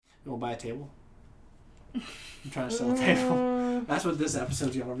You want to buy a table? I'm trying to sell a table. That's what this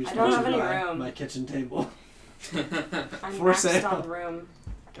episode's going to be. I don't have any room. My kitchen table. I'm For maxed sale. on room.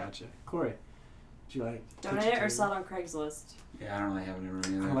 Gotcha. Corey, do you like Donate it or sell it on Craigslist? Yeah, I don't really have any room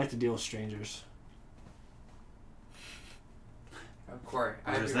either. I like to deal with strangers. Corey,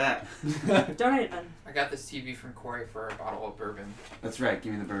 There's that. Donate it then. I got this TV from Corey for a bottle of bourbon. That's right.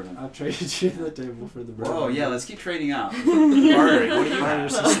 Give me the bourbon. I'll trade you the table for the bourbon. Whoa, yeah. Let's keep trading up. Bartering. What do you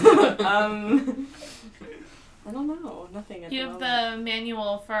have? I don't know. Nothing at You the have moment. the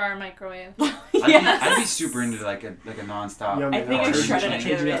manual for our microwave. I'd be super into like a nonstop. You want me I think to I trade shredded you- it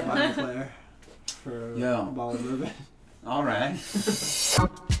trade you the that other Bible player for Yo. a bottle of bourbon. All right.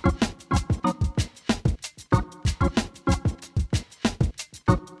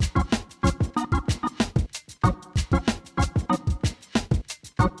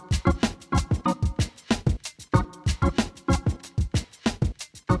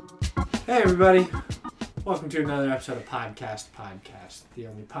 Hey everybody, welcome to another episode of Podcast, the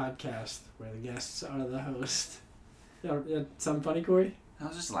only podcast where the guests are the host. You know, something funny, Corey? I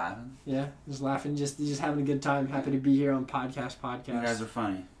was just laughing. Yeah, just laughing, just having a good time. Happy to be here on Podcast. You guys are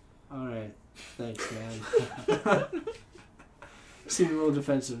funny. All right, thanks, man. Seemed a little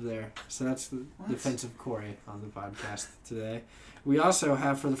defensive there, so that's the defensive Corey on the podcast today. We also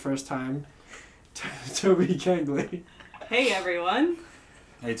have, for the first time, Toby Kengley. Hey everyone.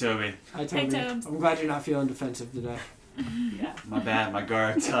 Hey, Toby. Hi, Toby. Hey, Tobes. I'm glad you're not feeling defensive today. Yeah. My bad. My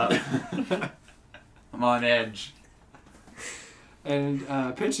guard's up. I'm on edge. And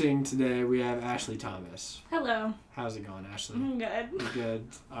pitching today, we have Ashley Thomas. Hello. How's it going, Ashley? I'm good. You good?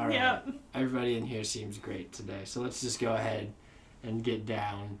 All right. Yep. Everybody in here seems great today, so let's just go ahead and get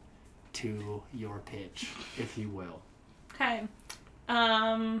down to your pitch, if you will. Okay.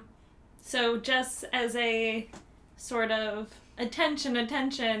 So just as a sort of attention,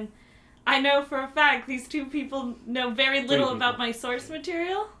 I know for a fact these two people know very little people. about my source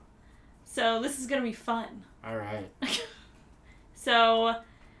material. So this is going to be fun. All right. So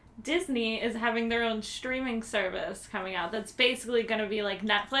Disney is having their own streaming service coming out that's basically going to be like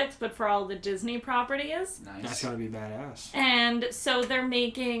Netflix, but for all the Disney properties. Nice. That's going to be badass. And so they're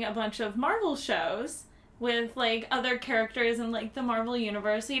making a bunch of Marvel shows with like other characters in like the Marvel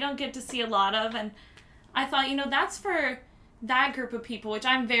universe, so you don't get to see a lot of. And I thought, that's for that group of people, which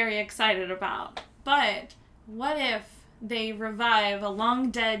I'm very excited about. But what if they revive a long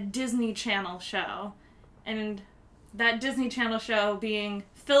dead Disney Channel show, and that Disney Channel show being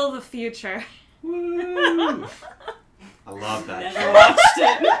Phil the Future? Woo! I love that Never show. watched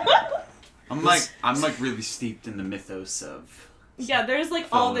it. I'm like really steeped in the mythos of. Yeah, there's like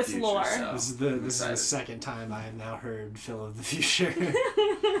Phil all of the this Future, lore. so This is the excited. second time I have now heard Phil of the Future.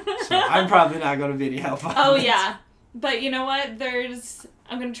 So I'm probably not going to be any help on Oh this. yeah. But you know what?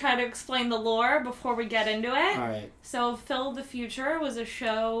 I'm going to try to explain the lore before we get into it. All right. So Phil the Future was a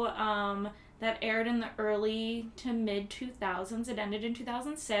show that aired in the early to mid 2000s. It ended in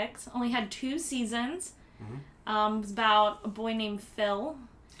 2006. Only had 2 seasons. Mhm. It was about a boy named Phil.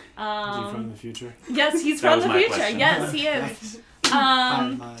 Is he from the future? Yes, he's That from was the my future. question. Yes, he is.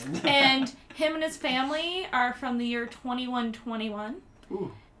 Hive mind. And him and his family are from the year 2121.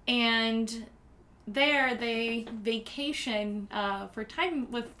 Ooh. And there they vacation for time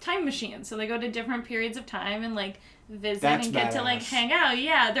with time machines. So they go to different periods of time and like visit That's and get to like badass. hang out.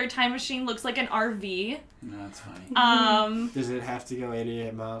 Yeah, their time machine looks like an RV. No, that's funny. Does it have to go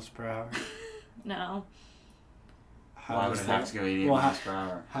 88 miles per hour? No. Why would does it that- have to go 88 well, miles per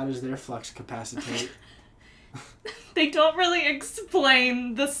hour? How does their flux capacitate? They don't really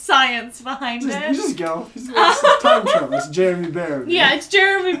explain the science behind You it. just go. It's time travel. It's Jeremy Bearimy. Yeah, it's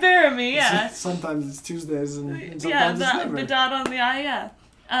Jeremy Bearimy, yeah. Sometimes it's Tuesdays and sometimes Yeah, it's never. the dot on the I,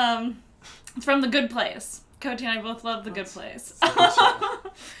 yeah. It's from The Good Place. Cody and I both love The Good Place.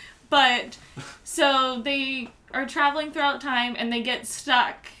 But, so they are traveling throughout time and they get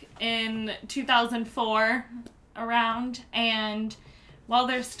stuck in 2004 around, and while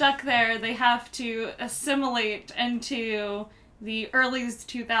they're stuck there, they have to assimilate into the early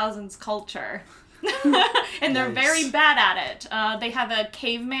 2000s culture. And they're Nice. very bad at it. They have a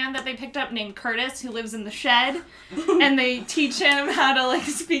caveman that they picked up named Curtis who lives in the shed, and they teach him how to like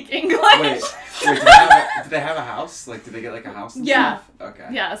speak English. Wait, do they have a house? Like, did they get like a house and Yeah. stuff? Okay.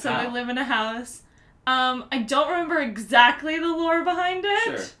 Yeah, so How? they live in a house. I don't remember exactly the lore behind it.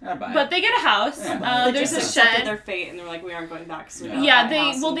 Sure. Yeah, bye. But they get a house. Yeah. They There's just a accepted shed. their fate, and they're like, we aren't going back. So we Yeah. gotta Yeah, buy a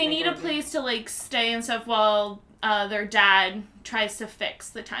house and they make need a living. place to like stay and stuff while their dad tries to fix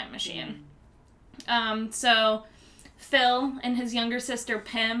the time machine. So Phil and his younger sister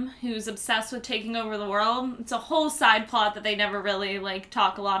Pim, who's obsessed with taking over the world. It's a whole side plot that they never really, like,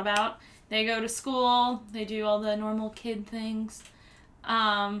 talk a lot about. They go to school, they do all the normal kid things.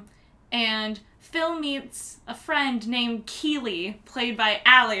 And Phil meets a friend named Keely, played by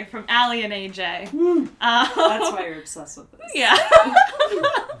Allie from Allie and AJ. That's why you're obsessed with this. Yeah.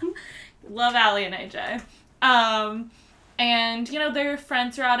 Love Allie and AJ. And, you know, they're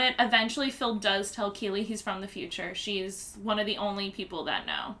friends throughout it. Eventually, Phil does tell Keely he's from the future. She's one of the only people that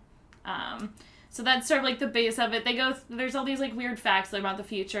know. So that's sort of, like, the base of it. There's all these, like, weird facts about the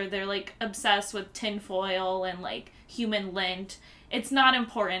future. They're, like, obsessed with tinfoil and, like, human lint. It's not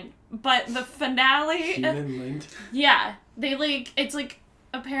important. But the finale... Human lint? Yeah. They, like, it's, like,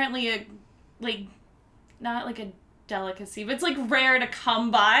 apparently a, like, not, like, a delicacy, but it's, like, rare to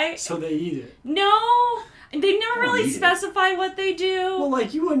come by. So they eat it. No! They never really eat it. specify what they do. Well,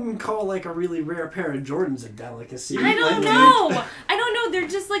 like, you wouldn't call, like, a really rare pair of Jordans a delicacy. I don't Like, know. I don't know. They're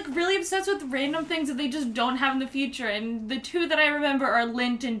just, like, really obsessed with random things that they just don't have in the future. And the two that I remember are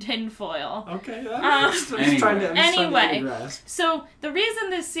lint and tinfoil. Okay, Um, I'm just trying to Anyway. get a grasp. So the reason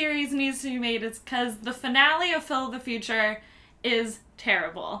this series needs to be made is because the finale of Phil of the Future is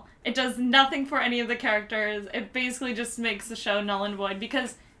terrible. It does nothing for any of the characters. It basically just makes the show null and void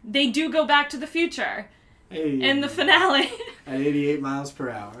because they do go back to the future Hey, in the finale. at 88 miles per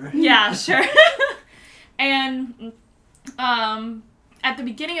hour. Yeah, sure. And at the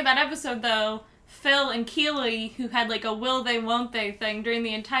beginning of that episode, though, Phil and Keely, who had like a will they, won't they thing during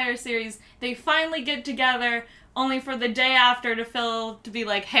the entire series, they finally get together, only for the day after to Phil to be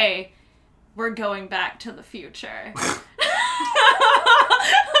like, hey, we're going back to the future.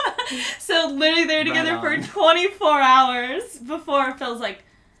 So literally they're together for 24 hours before Phil's like,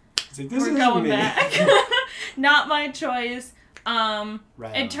 It's like, this we're isn't going me. back. Not my choice. Right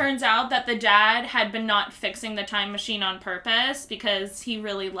It on. turns out that the dad had been not fixing the time machine on purpose because he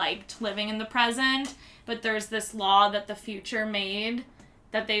really liked living in the present. But there's this law that the future made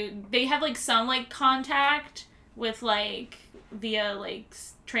that they have like some like contact with like via like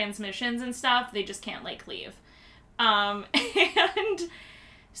transmissions and stuff. They just can't like leave. And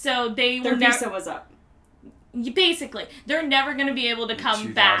so they Their will visa was up. basically, they're never going to be able to The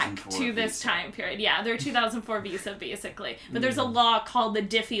come back 2004 to this visa. time period. Yeah, their 2004 visa, basically. But there's a law called the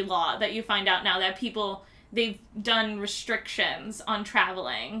Diffie Law that you find out now that they've done restrictions on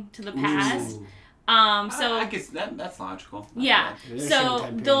traveling to the past. Ooh. So I guess that's logical. yeah, There's so certain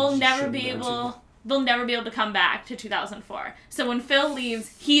time they'll periods you never shouldn't be go to. they'll never be able to come back to 2004. So when Phil leaves,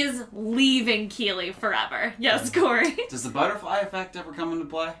 he is leaving Keely forever. Yes, Corey. Does the butterfly effect ever come into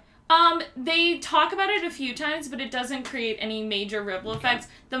play? They talk about it a few times, but it doesn't create any major ripple effects.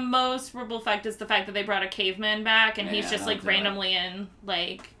 The most ripple effect is the fact that they brought a caveman back, and he's Yeah, just like don't do it. randomly in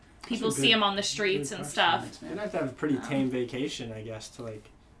like people That's a see good- him on the streets good and question. stuff. Thanks, You'd man. have to have a pretty tame vacation, I guess, to like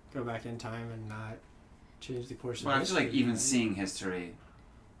go back in time and not change the course of Well, I feel history. like even right? seeing history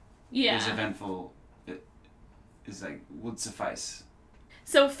Yeah. is eventful. It is like would suffice.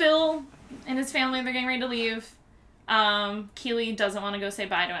 So Phil and his family, they're getting ready to leave. Keely doesn't want to go say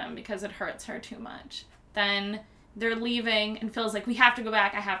bye to him because it hurts her too much. Then they're leaving, and Phil's like, we have to go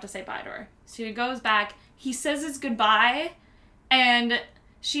back. I have to say bye to her. So he goes back. He says his goodbye, and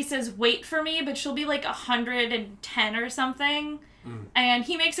she says, wait for me, but she'll be like 110 or something. And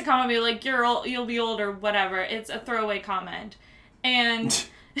he makes a comment, be like, you'll be old or whatever. It's a throwaway comment. And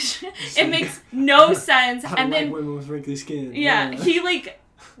it makes no sense. I don't And like then women with wrinkly skin. yeah, he like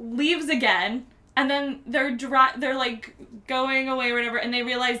leaves again, and then they're like going away or whatever, and they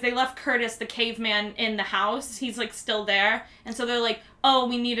realize they left Curtis the caveman in the house. He's like still there, and so they're like, oh,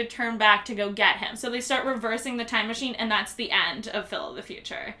 we need to turn back to go get him. So they start reversing the time machine, and that's the end of Phil of the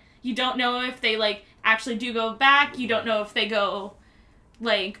Future. You don't know if they like actually do go back. You don't know if they go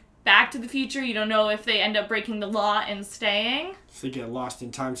like back to the future. You don't know if they end up breaking the law and staying. If they get lost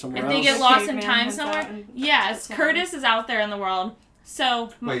in time somewhere If else. they get The lost in caveman time has somewhere. out in- Yes, Yeah. Curtis is out there in the world.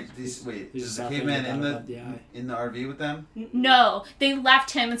 So Wait, He's is the just out there caveman without the eye. in the RV with them? no, they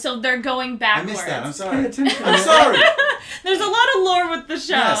left him, and so they're going I backwards. missed that. I'm Pay sorry. attention. I'm sorry. There's a lot of lore with the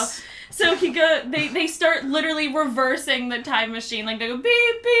show. Yes. So they start literally reversing the time machine. Like they go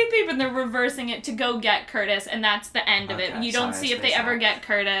beep, beep, beep, and they're reversing it to go get Curtis, and that's the end of it. Okay, You don't sorry, see if they spaced ever out. get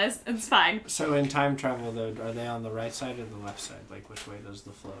Curtis. It's fine. So in time travel, though, are they on the right side or the left side? Like, which way does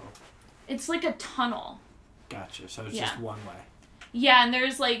the flow? It's like a tunnel. Gotcha. So it's Yeah. just one way. Yeah, and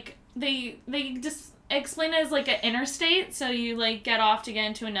there's like they just explain it as like an interstate, so you like get off to get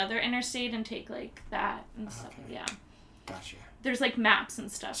into another interstate and take like that and stuff. Okay. Yeah. Gotcha. There's like maps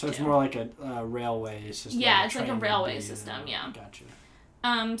and stuff So too. it's more like a railway system. Yeah, it's like a train would railway be, system, yeah.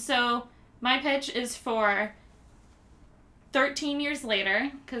 Gotcha. So my pitch is for 13 years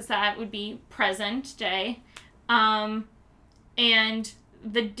later, because that would be present day, and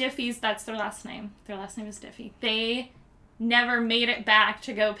the Diffees, that's their last name. Their last name is Diffie. They never made it back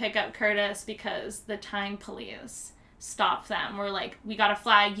to go pick up Curtis because the time police stopped them. We're like, we got a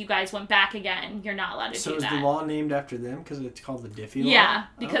flag. You guys went back again. You're not allowed to do that. So is the law named after them because it's called the Diffie Law? Yeah,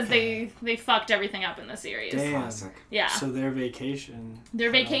 because they fucked everything up in the series. Damn. Classic. Yeah. So their vacation.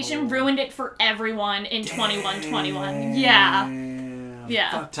 Ruined it for everyone in 2121. Yeah.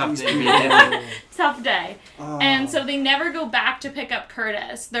 Yeah. Fuck Tough these day. people. Tough day. Oh, And so they never go back to pick up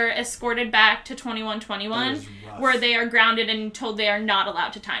Curtis. They're escorted back to that 2121, is rough. where they are grounded and told they are not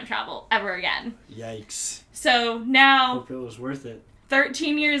allowed to time travel ever again. Yikes. So now, Hope it was worth it.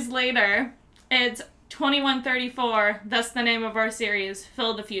 13 years later, it's 2134, thus the name of our series,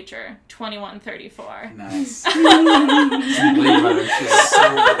 Phil the Future, 2134. Nice. Leave other shit.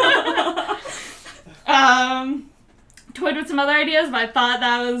 Toyed with some other ideas, but I thought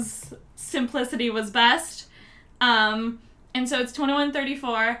that was simplicity was best. And so it's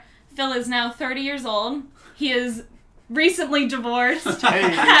 2134. Phil is now 30 years old. He is recently divorced,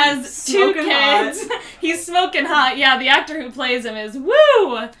 has 2 Smoking kids. He's smoking hot. Yeah, the actor who plays him is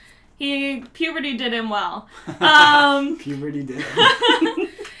woo. Puberty did him well. Puberty did.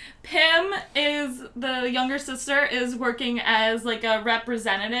 Pim is the younger sister, is working as like a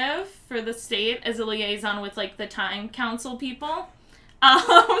representative for the state as a liaison with like the time council people.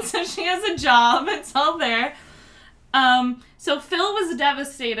 So she has a job. It's all there. So Phil was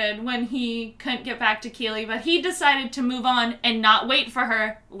devastated when he couldn't get back to Keely, but he decided to move on and not wait for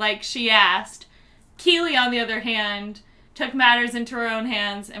her like she asked. Keely, on the other hand, took matters into her own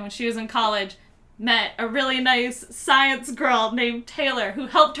hands, and when she was in college, met a really nice science girl named Taylor who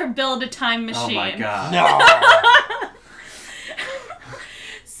helped her build a time machine. Oh my god. No.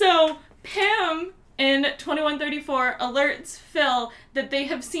 So Pim in 2134 alerts Phil that they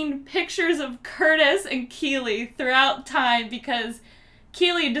have seen pictures of Curtis and Keely throughout time because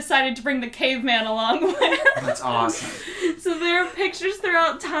Keely decided to bring the caveman along with her. That's awesome. So there are pictures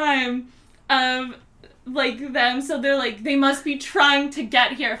throughout time of like them, so they're like, they must be trying to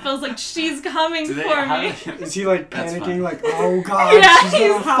get here. Phil's like, she's coming Do they, for how me. do they- Is he like That's panicking? fun. Like, oh god, Yeah, she's he's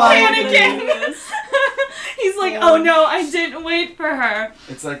gonna find panicking. me. He's like, oh no, I didn't wait for her.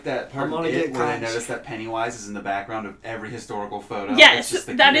 It's like that part I'm of gonna it get where they caught. notice that Pennywise is in the background of every historical photo. It's Yes, just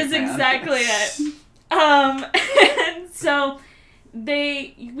the that is caveman. exactly it. And so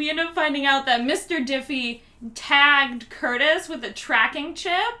we end up finding out that Mr. Diffie tagged Curtis with a tracking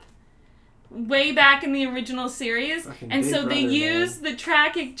chip way back in the original series. Fucking And Big so they Brother, use the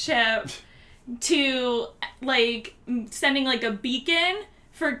tracking chip to, like, sending, like, a beacon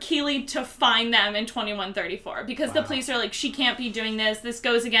for Keely to find them in 2134. Because the Wow. police are like, she can't be doing this. This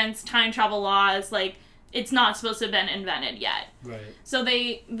goes against time travel laws. Like, it's not supposed to have been invented yet. Right. So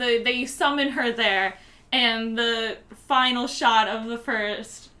they summon her there, and the final shot of the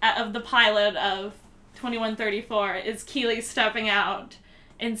pilot of 2134 is Keely stepping out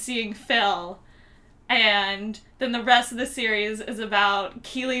and seeing Phil, and then the rest of the series is about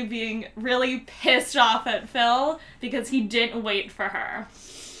Keely being really pissed off at Phil because he didn't wait for her.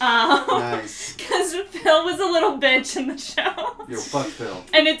 Nice. Because Phil was a little bitch in the show. Yo, fuck Phil.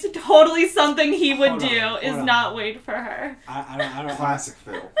 And it's totally something he would Hold on, do, hold is on. not wait for her. I don't Classic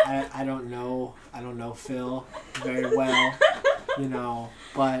Phil. I don't know Phil very well, you know,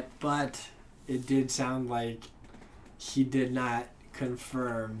 but it did sound like he did not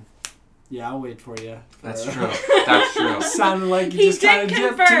confirm. Yeah, I'll wait for you. That's true. That's true. Sounded like He just kind did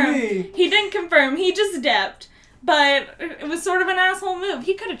of dipped to confirm. me. He didn't confirm. He just dipped. But it was sort of an asshole move.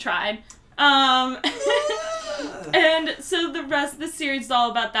 He could have tried. And so the rest of the series is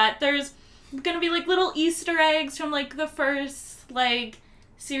all about that. There's gonna be like little Easter eggs from like the first like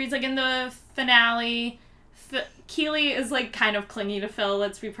series, like in the finale. Keely is like kind of clingy to Phil.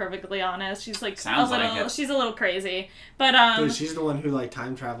 Let's be perfectly honest. She's like Sounds a little. like it. She's a little crazy. But Dude, she's the one who like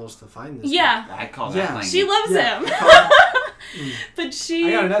time travels to find this. yeah, I call that Yeah. clingy. she loves Yeah. him. But she.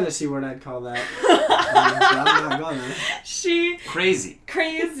 I got another C word I'd call that. I'm not gonna. She Crazy.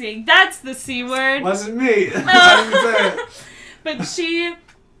 crazy. That's the C word. Wasn't me. I didn't say it. But she,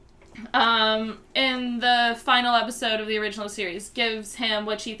 in the final episode of the original series, gives him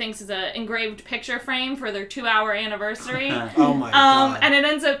what she thinks is an engraved picture frame for their 2-hour anniversary. Oh my god. And it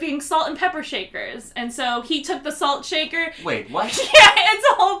ends up being salt and pepper shakers. And so he took the salt shaker. Wait, what? Yeah, it's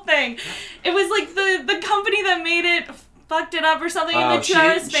a whole thing. It was like the company that made it fucked it up or something in the she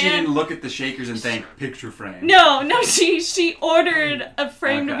 2-hour didn't, span. she didn't look at the shakers and think, picture frame. No, she ordered a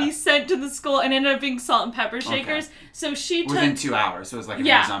frame to Okay. be sent to the school and ended up being salt and pepper shakers. Okay. So she took... Within 2 hours, so it was like an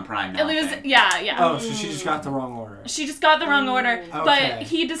Yeah. Amazon Prime now It was, thing. yeah. Oh, so she just got the wrong order. She just got the wrong order, Okay. but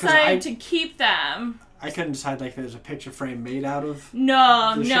he 'Cause decided to keep them. I couldn't decide like there's a picture frame made out of.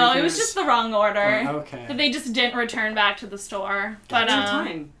 No, The it was shakers? just the wrong order. Oh, okay. That they just didn't return back to the store. But Good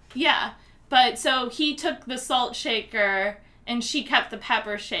time. yeah. But so he took the salt shaker and she kept the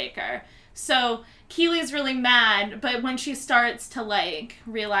pepper shaker. So Keely's really mad, but when she starts to like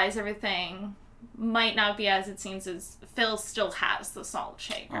realize everything might not be as it seems, as Phil still has the salt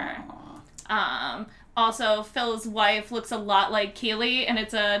shaker. Aw. Also, Phil's wife looks a lot like Keely, and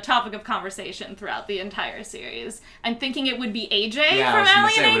it's a topic of conversation throughout the entire series. I'm thinking it would be AJ Yeah, I from was gonna Ally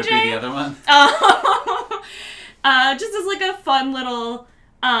say, and would AJ. it be the other one? Just as like a fun little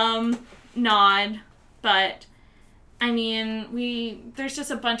nod, but I mean, there's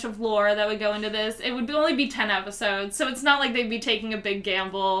just a bunch of lore that would go into this. It would only be 10 episodes, so it's not like they'd be taking a big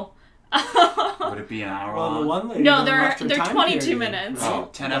gamble. Would it be an hour Well, the long? one lady No, left her they're time 22 period, minutes. right? Oh,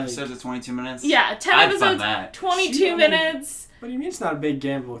 10 Like, episodes of 22 minutes? Yeah, 10 I'd fund episodes, that. 22 She only- minutes. What do you mean it's not a big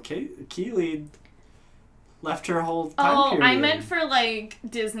gamble? Keely left her whole time Oh, period. I meant for like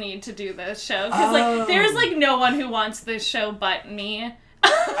Disney to do this show because like there's like no one who wants this show but me.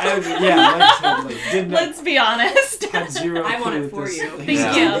 Let's be honest. Had zero I want clue it for this- you. Thank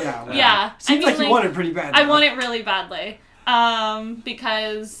Yeah. you. Yeah. Seems I like mean, you want it pretty bad. I want it really badly.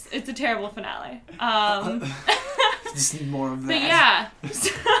 Because it's a terrible finale. Just need more of that. But yeah. So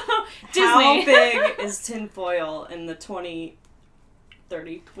Disney. How big is tinfoil in the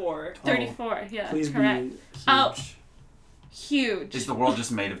 2034? 34, yeah, Please correct. be huge. Oh. Huge. Is the world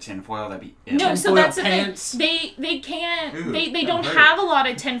just made of tinfoil? That'd be ill. No, so Tinfoil that's the pants. thing. They can't. Ooh, they that don't hurt. have a lot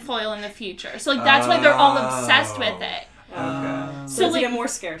of tinfoil in the future. So like that's why they're all obsessed with it. Okay. So it's like- getting more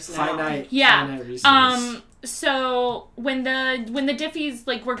scarce now. Finite. Yeah. Finite resource. So when the Diffies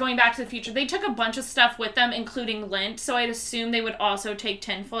like were going back to the future, they took a bunch of stuff with them, including lint. So I'd assume they would also take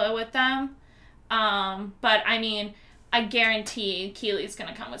tinfoil with them. But I mean, I guarantee Keely's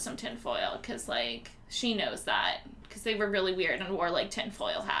gonna come with some tinfoil because like she knows that because they were really weird and wore like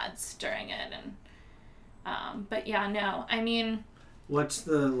tinfoil hats during it and. But yeah, no, I mean. What's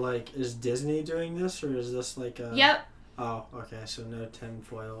the like? Is Disney doing this or is this like a? Yep. Oh, okay. So no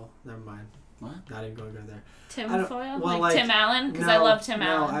tinfoil. Never mind. What? Not even going to go there. Tinfoil? well, like Tim Allen? Because I love Tim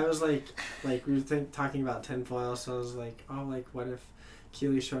Allen. No, I was like we were talking about tinfoil, so I was like, oh, like what if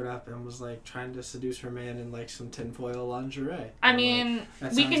Keely showed up and was like trying to seduce her man in like some tinfoil lingerie? I And, mean, like,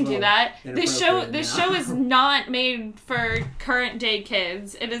 that we sounds can a do little that. This show inappropriate now. is not made for current day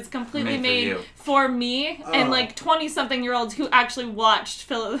kids. It is completely Made made for you. for me and Oh. like 20-something year olds who actually watched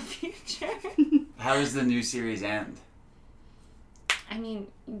Phil of the Future. How does the new series end? I mean,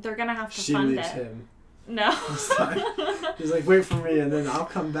 they're gonna have to She fund leaves it. him. No. He's like, wait for me, and then I'll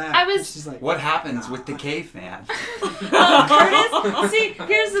come back. I was- And she's like, What happens with the caveman? Curtis, see,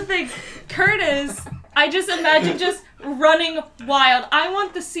 here's the thing. Curtis, I just imagine just running wild. I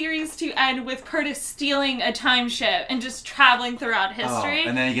want the series to end with Curtis stealing a time ship and just traveling throughout history. Oh,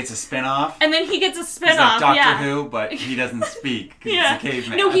 and then he gets a spin-off? And then he gets a He's spin-off, like Doctor yeah. Who, but he doesn't speak because Yeah. he's a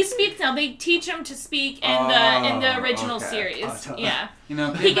caveman. No, he speaks now. They teach him to speak in the original okay. series. Yeah. You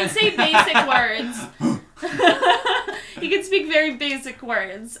know, He can say caveman- basic words. He can speak very basic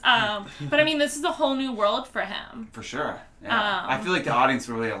words. But I mean, this is a whole new world for him. For sure. Yeah. I feel like the audience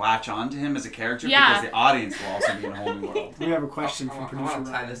will really latch on to him as a character Yeah. because the audience will also be in a whole new world. we have a question I from want producer to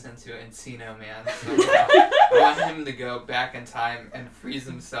tie Ryan. this into Encino Man. So I want him to go back in time and freeze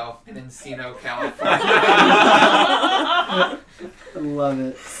himself in Encino, California. Love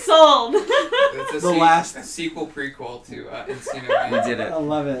it. Sold. It's a The last- a sequel prequel to Encino We Man. did it. I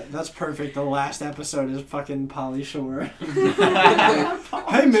love it. That's perfect. The last episode is fucking Pauly Shore.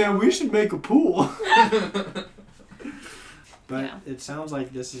 Hey man, we should make a pool. But Yeah. it sounds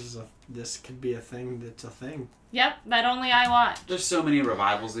like this could be a thing that's a thing. Yep, that only I watch. There's so many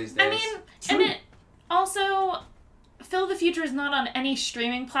revivals these days. I mean, and it also, Phil of the Future is not on any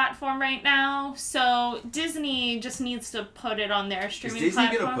streaming platform right now, so Disney just needs to put it on their is streaming Disney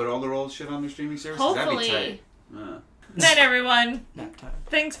platform. gonna put all their old shit on their streaming services? Hopefully. That'd be tight. Night, everyone. Nap time.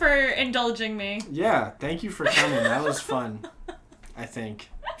 Thanks for indulging me. Yeah, thank you for coming. That was fun. I think.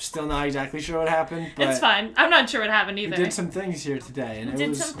 Still not exactly sure what happened, but It's fine. I'm not sure what happened we either. did some things here today, and Did it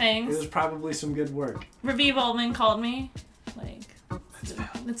was some things. It was probably some good work. Raviv Ullman called me. Like,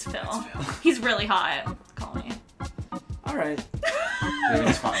 it's Phil. He's really hot. Call me. All right. Do you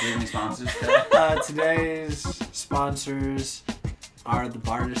have any sponsors today? Today's sponsors are the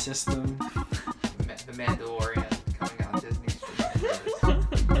barter system. The Mandalorian coming out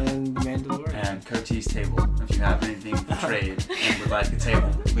Cotee's Table. If you have anything for trade and would like a table,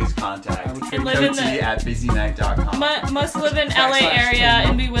 please contact I will trade And live in Coatee the- at busynight.com. Must live in LA area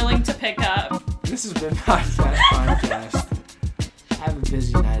and be willing to pick up. This has been Podcast. Have a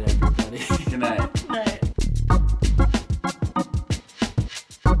busy night, everybody. Good night.